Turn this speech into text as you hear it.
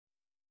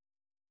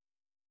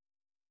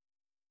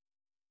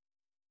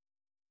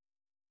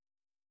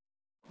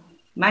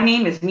My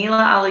name is Mila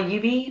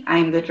Alayubi. I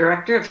am the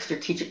Director of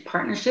Strategic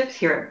Partnerships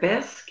here at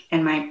BISC,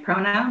 and my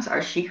pronouns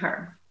are she,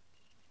 her.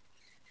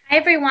 Hi,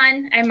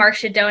 everyone. I'm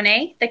Marcia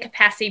Donay, the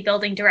Capacity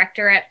Building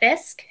Director at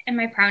BISC, and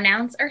my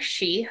pronouns are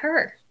she,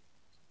 her.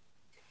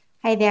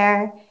 Hi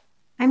there.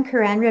 I'm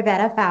Karen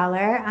Rivetta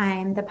Fowler.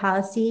 I'm the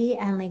Policy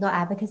and Legal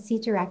Advocacy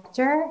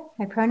Director.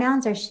 My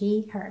pronouns are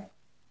she, her.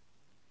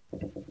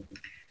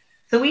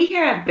 So we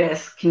here at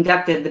BISC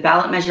conducted the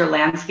ballot measure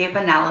landscape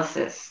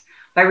analysis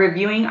by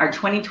reviewing our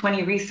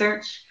 2020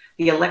 research,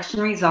 the election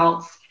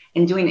results,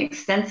 and doing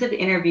extensive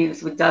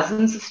interviews with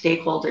dozens of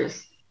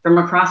stakeholders from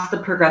across the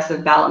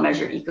progressive ballot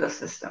measure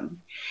ecosystem.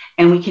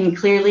 And we can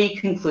clearly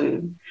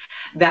conclude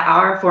that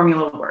our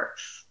formula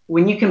works.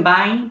 When you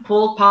combine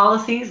pooled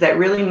policies that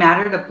really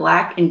matter to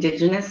Black,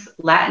 Indigenous,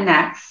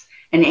 Latinx,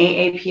 and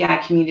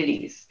AAPI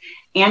communities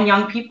and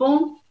young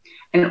people,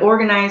 and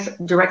organize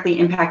directly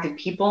impacted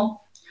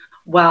people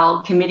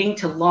while committing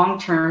to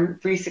long-term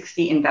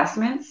 360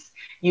 investments,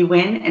 you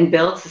win and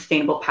build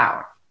sustainable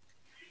power.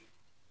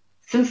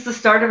 Since the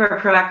start of our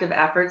proactive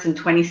efforts in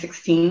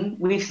 2016,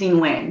 we've seen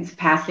wins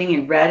passing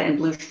in red and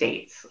blue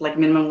states like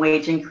minimum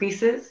wage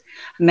increases,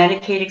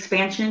 Medicaid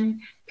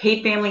expansion,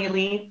 paid family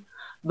leave,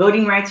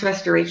 voting rights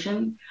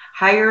restoration,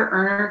 higher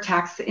earner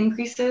tax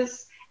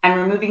increases, and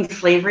removing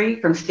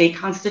slavery from state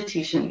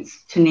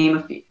constitutions, to name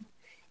a few.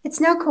 It's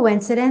no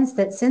coincidence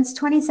that since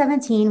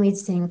 2017, we've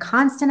seen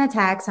constant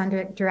attacks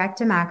on direct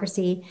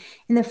democracy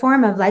in the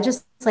form of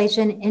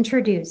legislation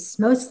introduced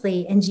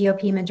mostly in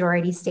GOP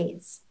majority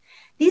states.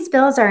 These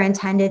bills are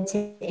intended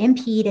to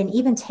impede and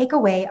even take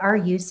away our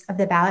use of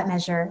the ballot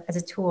measure as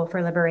a tool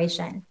for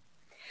liberation.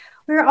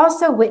 We're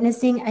also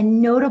witnessing a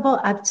notable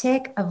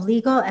uptick of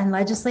legal and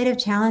legislative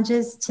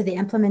challenges to the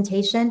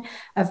implementation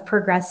of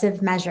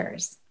progressive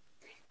measures.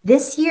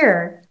 This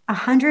year,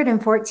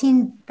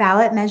 114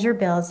 ballot measure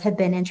bills have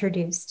been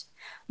introduced,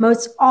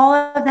 most all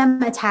of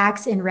them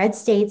attacks in red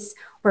states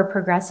where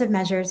progressive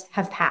measures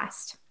have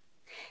passed.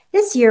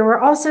 This year, we're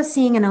also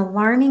seeing an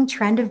alarming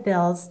trend of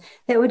bills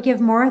that would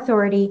give more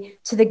authority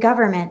to the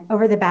government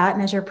over the ballot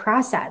measure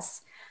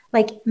process,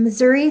 like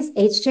Missouri's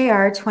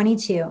HJR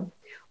 22,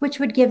 which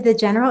would give the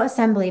General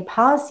Assembly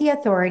policy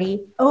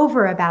authority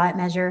over a ballot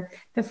measure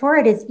before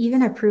it is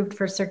even approved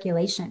for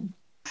circulation.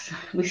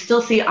 We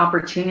still see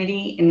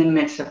opportunity in the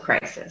midst of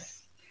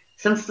crisis.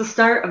 Since the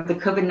start of the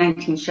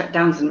COVID-19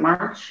 shutdowns in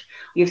March,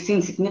 we have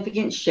seen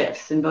significant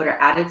shifts in voter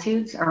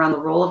attitudes around the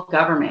role of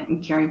government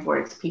in caring for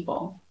its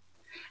people.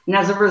 And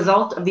as a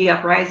result of the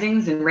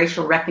uprisings and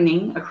racial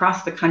reckoning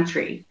across the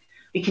country,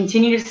 we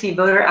continue to see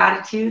voter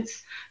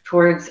attitudes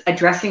towards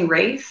addressing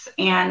race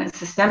and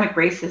systemic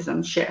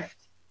racism shift.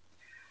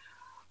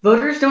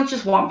 Voters don't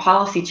just want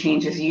policy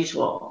change as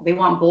usual. They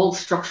want bold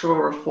structural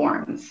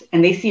reforms,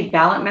 and they see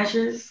ballot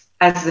measures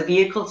as the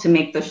vehicle to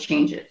make those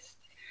changes.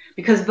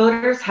 Because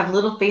voters have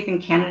little faith in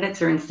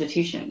candidates or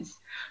institutions,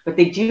 but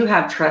they do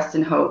have trust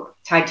and hope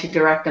tied to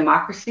direct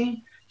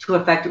democracy to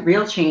affect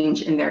real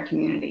change in their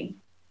community.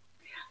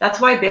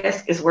 That's why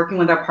BISC is working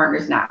with our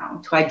partners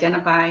now to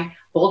identify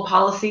bold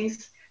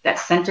policies that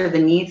center the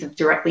needs of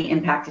directly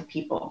impacted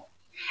people.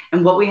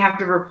 And what we have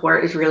to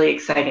report is really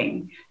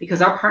exciting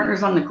because our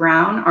partners on the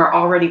ground are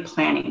already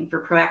planning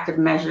for proactive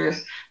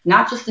measures,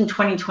 not just in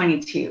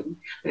 2022,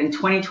 but in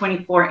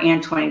 2024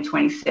 and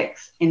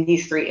 2026 in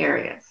these three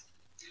areas.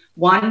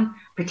 One,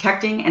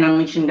 protecting and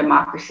unleashing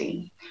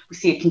democracy. We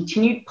see a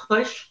continued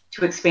push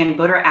to expand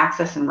voter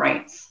access and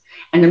rights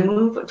and a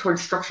move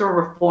towards structural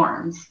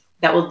reforms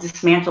that will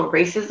dismantle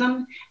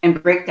racism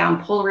and break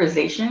down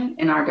polarization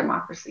in our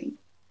democracy.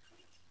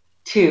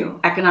 Two,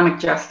 economic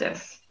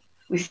justice.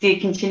 We see a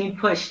continued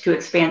push to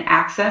expand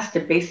access to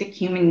basic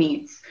human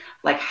needs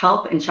like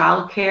health and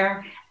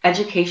childcare,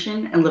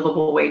 education, and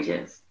livable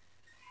wages,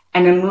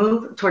 and a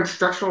move towards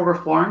structural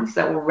reforms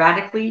that will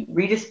radically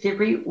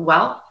redistribute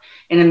wealth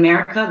in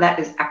America that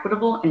is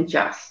equitable and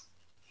just.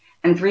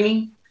 And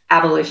three,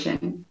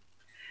 abolition.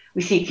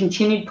 We see a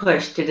continued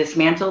push to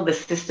dismantle the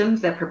systems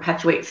that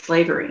perpetuate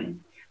slavery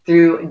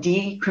through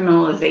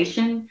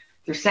decriminalization,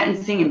 through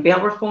sentencing and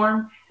bail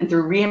reform, and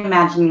through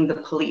reimagining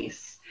the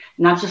police,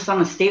 not just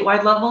on a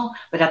statewide level,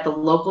 but at the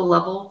local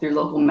level through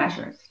local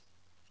measures.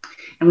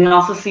 And we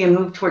also see a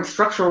move towards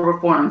structural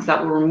reforms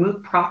that will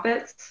remove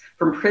profits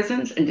from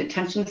prisons and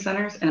detention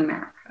centers in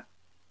America.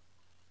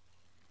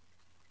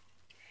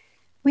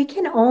 We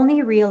can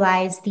only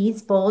realize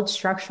these bold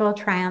structural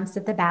triumphs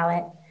of the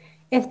ballot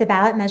if the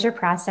ballot measure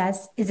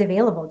process is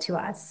available to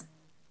us.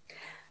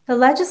 The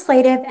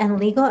legislative and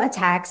legal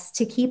attacks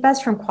to keep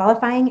us from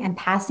qualifying and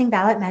passing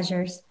ballot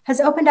measures has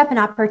opened up an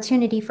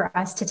opportunity for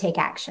us to take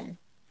action.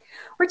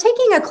 We're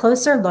taking a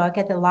closer look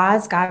at the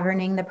laws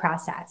governing the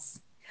process.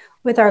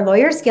 With our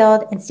Lawyers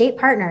Guild and state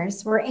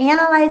partners, we're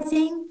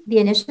analyzing the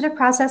initiative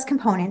process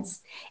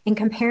components and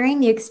comparing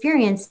the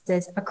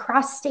experiences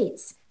across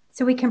states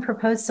so we can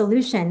propose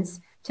solutions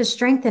to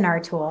strengthen our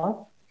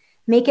tool,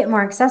 make it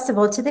more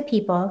accessible to the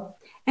people,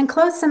 and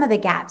close some of the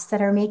gaps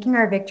that are making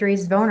our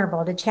victories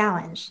vulnerable to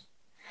challenge.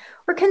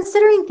 We're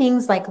considering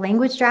things like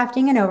language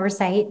drafting and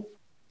oversight,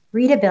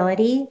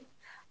 readability,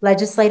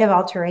 legislative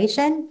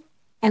alteration,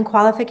 and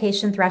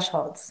qualification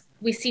thresholds.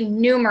 We see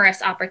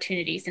numerous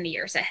opportunities in the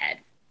years ahead.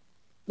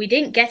 We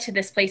didn't get to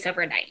this place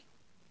overnight.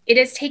 It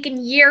has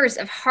taken years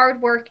of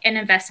hard work and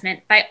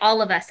investment by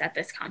all of us at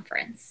this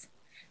conference.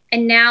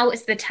 And now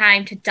is the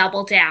time to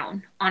double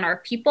down on our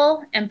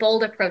people and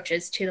bold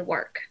approaches to the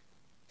work.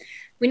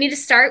 We need to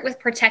start with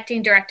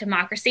protecting direct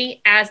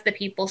democracy as the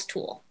people's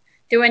tool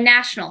through a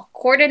national,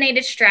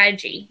 coordinated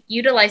strategy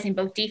utilizing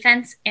both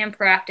defense and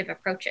proactive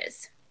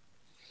approaches.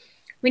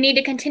 We need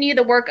to continue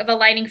the work of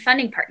aligning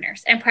funding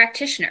partners and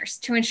practitioners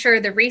to ensure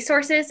the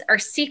resources are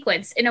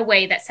sequenced in a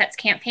way that sets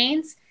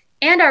campaigns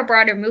and our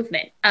broader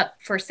movement up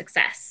for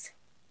success.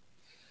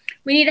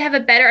 We need to have a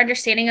better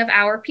understanding of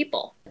our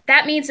people.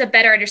 That means a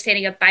better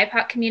understanding of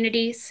BIPOC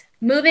communities,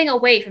 moving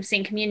away from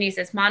seeing communities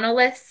as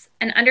monoliths,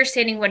 and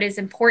understanding what is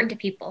important to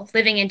people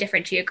living in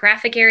different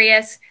geographic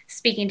areas,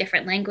 speaking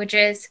different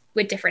languages,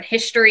 with different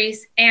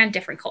histories and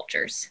different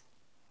cultures.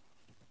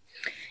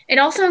 It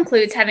also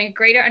includes having a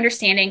greater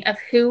understanding of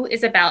who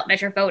is a ballot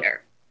measure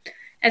voter.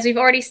 As we've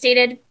already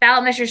stated,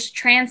 ballot measures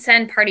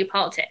transcend party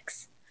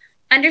politics.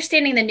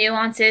 Understanding the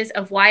nuances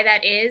of why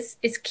that is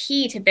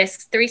key to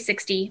BISC's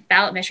 360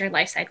 ballot measure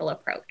lifecycle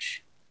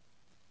approach.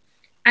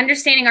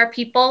 Understanding our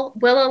people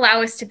will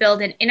allow us to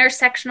build an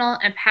intersectional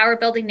and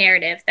power-building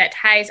narrative that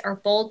ties our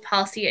bold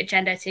policy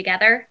agenda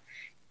together,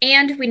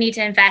 and we need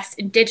to invest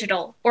in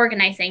digital,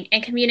 organizing,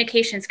 and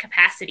communications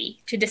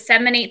capacity to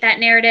disseminate that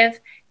narrative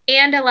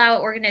and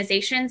allow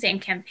organizations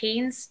and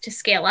campaigns to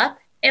scale up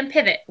and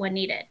pivot when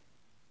needed.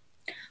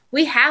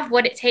 We have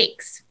what it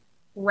takes,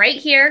 right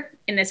here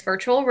in this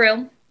virtual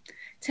room,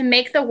 to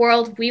make the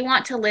world we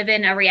want to live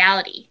in a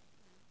reality,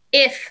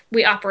 if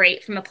we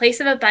operate from a place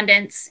of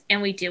abundance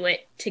and we do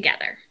it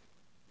together.